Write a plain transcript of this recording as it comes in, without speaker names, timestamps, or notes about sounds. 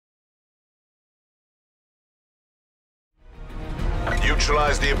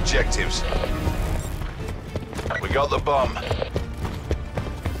Neutralize the objectives. We got the bomb.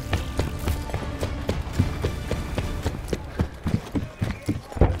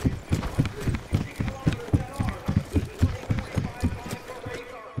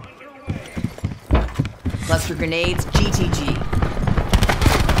 Cluster grenades, GTG.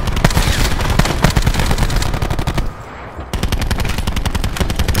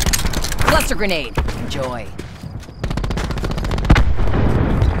 Cluster grenade. Enjoy.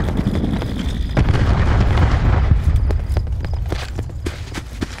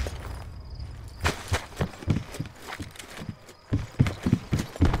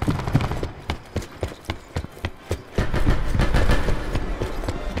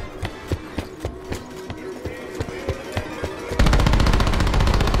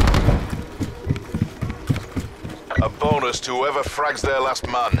 A bonus to whoever frags their last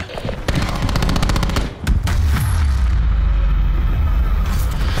man.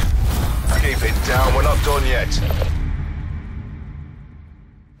 Keep it down, we're not done yet.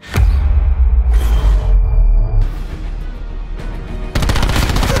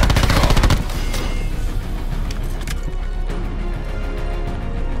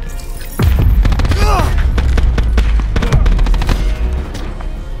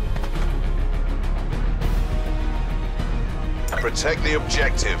 Protect the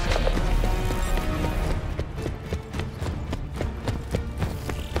objective.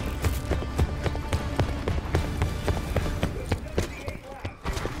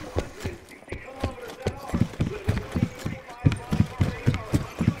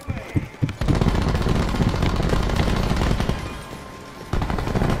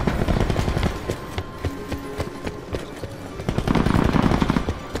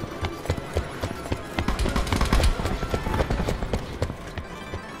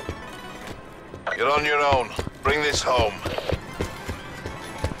 You're on your own. Bring this home.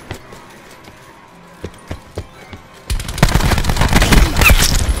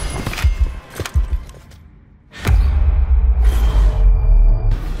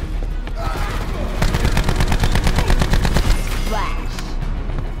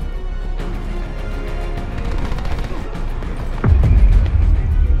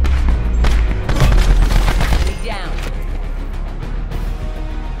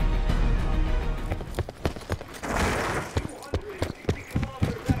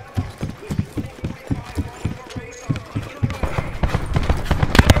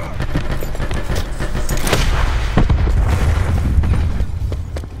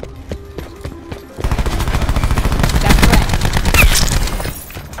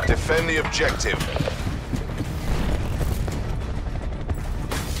 Defend the objective.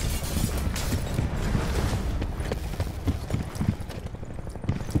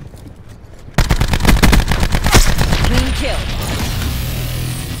 Clean kill.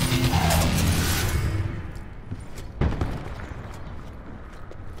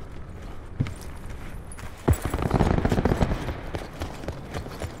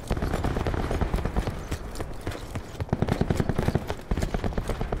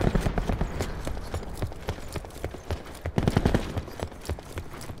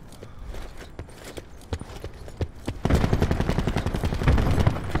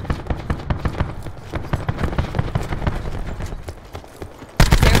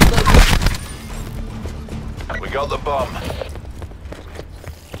 We got the bomb.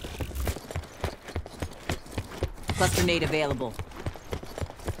 Cluster nade available.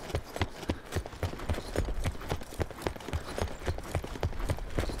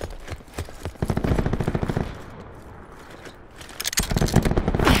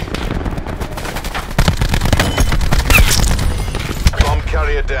 Bomb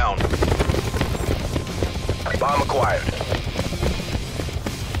carrier down. Bomb acquired.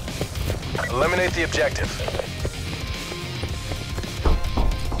 Eliminate the objective.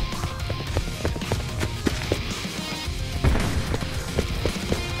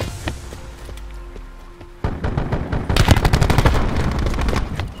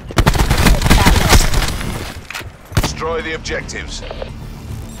 Destroy the objectives.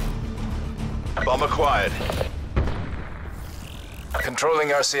 Bomb acquired. Controlling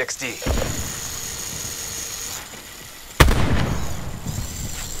RCXD.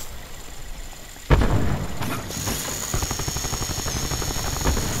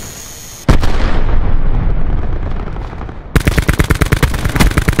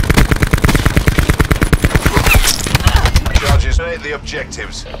 Charges eliminate the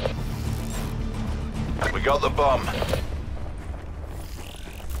objectives. We got the bomb.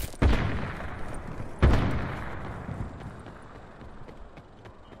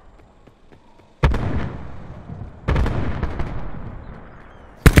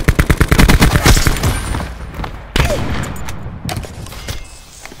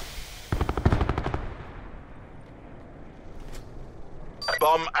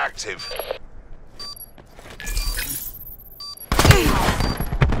 Bomb active.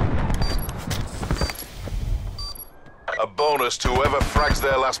 A bonus to whoever frags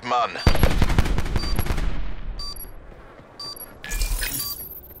their last man.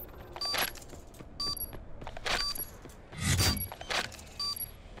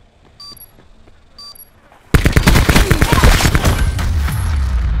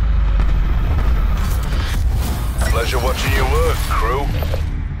 Pleasure watching you work, crew.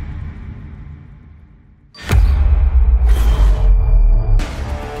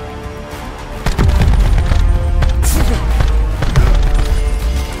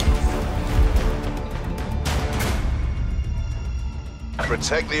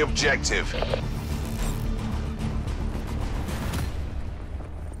 Protect the objective.